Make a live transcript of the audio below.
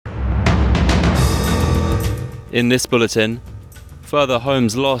In this bulletin, further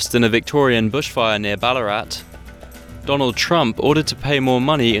homes lost in a Victorian bushfire near Ballarat, Donald Trump ordered to pay more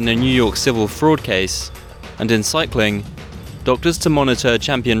money in a New York civil fraud case, and in cycling, doctors to monitor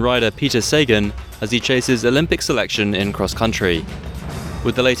champion rider Peter Sagan as he chases Olympic selection in cross-country.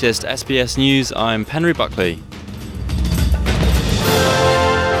 With the latest SBS News, I'm Henry Buckley.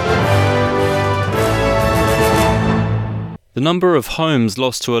 The number of homes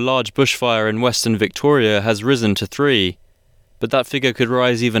lost to a large bushfire in Western Victoria has risen to 3, but that figure could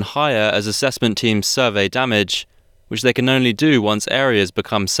rise even higher as assessment teams survey damage, which they can only do once areas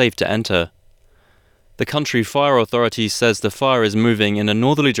become safe to enter. The Country Fire Authority says the fire is moving in a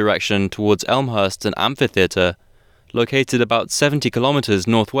northerly direction towards Elmhurst and Amphitheatre, located about 70 kilometres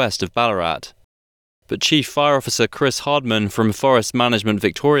northwest of Ballarat. But Chief Fire Officer Chris Hardman from Forest Management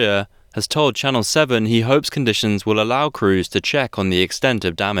Victoria has told Channel 7 he hopes conditions will allow crews to check on the extent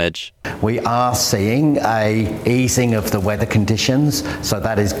of damage. We are seeing an easing of the weather conditions, so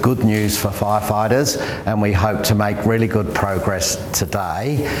that is good news for firefighters, and we hope to make really good progress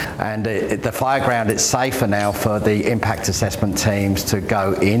today. And the fireground is safer now for the impact assessment teams to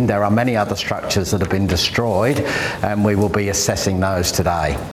go in. There are many other structures that have been destroyed, and we will be assessing those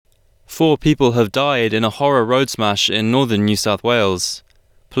today. 4 people have died in a horror road smash in northern New South Wales.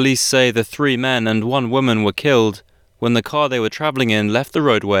 Police say the 3 men and 1 woman were killed when the car they were travelling in left the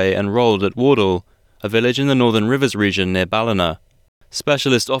roadway and rolled at Wardle, a village in the Northern Rivers region near Ballarat.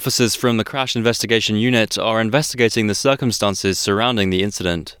 Specialist officers from the Crash Investigation Unit are investigating the circumstances surrounding the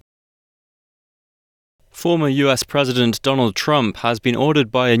incident. Former US President Donald Trump has been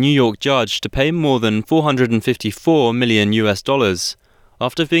ordered by a New York judge to pay more than $454 million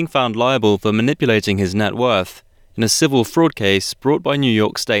after being found liable for manipulating his net worth in a civil fraud case brought by New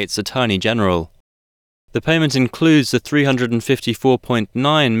York State's Attorney General. The payment includes the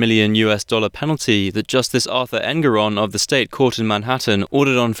 $354.9 million penalty that Justice Arthur Engeron of the State Court in Manhattan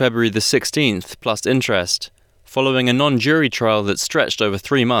ordered on February the 16th, plus interest, following a non-jury trial that stretched over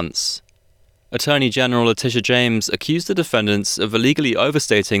 3 months. Attorney General Letitia James accused the defendants of illegally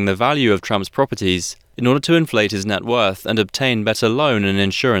overstating the value of Trump's properties in order to inflate his net worth and obtain better loan and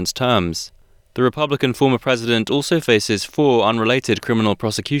insurance terms. The Republican former president also faces 4 unrelated criminal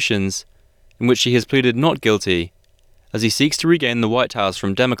prosecutions, in which he has pleaded not guilty, as he seeks to regain the White House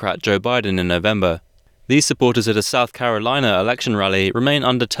from Democrat Joe Biden in November. These supporters at a South Carolina election rally remain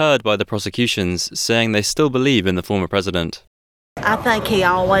undeterred by the prosecutions, saying they still believe in the former president. I think he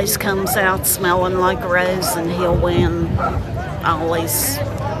always comes out smelling like a rose, and he'll win all these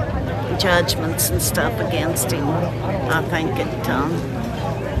judgments and stuff against him. I think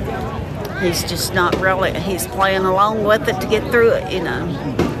he's just not really, he's playing along with it to get through it,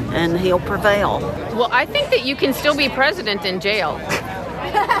 and he'll prevail. Well, I think that you can still be president in jail,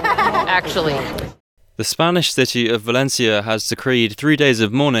 actually. The Spanish city of Valencia has decreed 3 days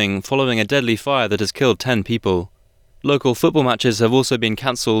of mourning following a deadly fire that has killed 10 people. Local football matches have also been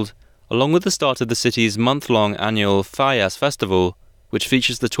cancelled, along with the start of the city's month-long annual Fallas Festival, which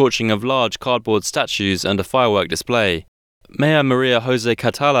features the torching of large cardboard statues and a firework display. Mayor Maria Jose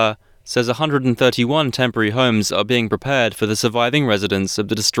Catala says 131 temporary homes are being prepared for the surviving residents of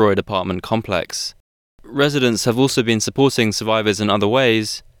the destroyed apartment complex. Residents have also been supporting survivors in other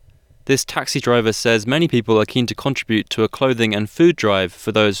ways. This taxi driver says many people are keen to contribute to a clothing and food drive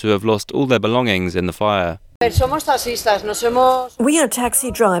for those who have lost all their belongings in the fire. We are taxi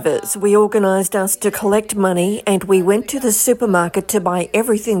drivers. We organised us to collect money, and we went to the supermarket to buy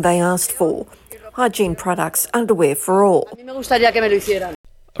everything they asked for. Hygiene products, underwear for all.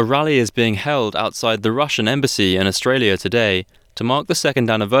 A rally is being held outside the Russian embassy in Australia today to mark the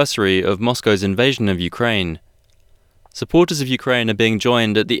 2nd anniversary of Moscow's invasion of Ukraine. Supporters of Ukraine are being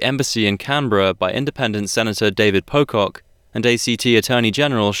joined at the embassy in Canberra by Independent Senator David Pocock and ACT Attorney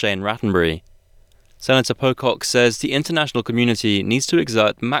General Shane Rattenbury. Senator Pocock says the international community needs to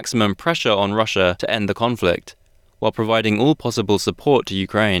exert maximum pressure on Russia to end the conflict, while providing all possible support to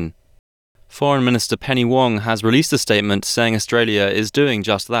Ukraine. Foreign Minister Penny Wong has released a statement saying Australia is doing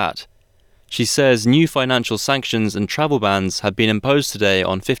just that. She says new financial sanctions and travel bans have been imposed today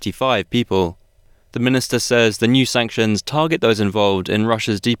on 55 people. The minister says the new sanctions target those involved in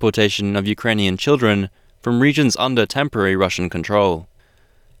Russia's deportation of Ukrainian children from regions under temporary Russian control.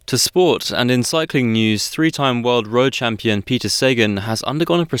 To sport, and in cycling news, 3-time world road champion Peter Sagan has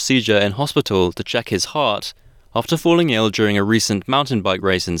undergone a procedure in hospital to check his heart after falling ill during a recent mountain bike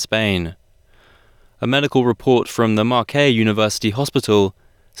race in Spain. A medical report from the Marquette University Hospital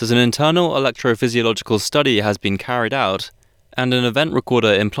says an internal electrophysiological study has been carried out and an event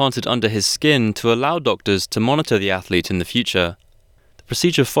recorder implanted under his skin to allow doctors to monitor the athlete in the future. The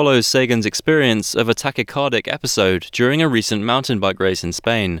procedure follows Sagan's experience of a tachycardic episode during a recent mountain bike race in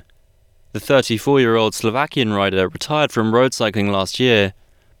Spain. The 34-year-old Slovakian rider retired from road cycling last year,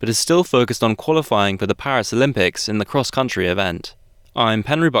 but is still focused on qualifying for the Paris Olympics in the cross-country event. I'm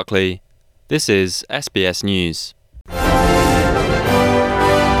Henry Buckley. This is SBS News.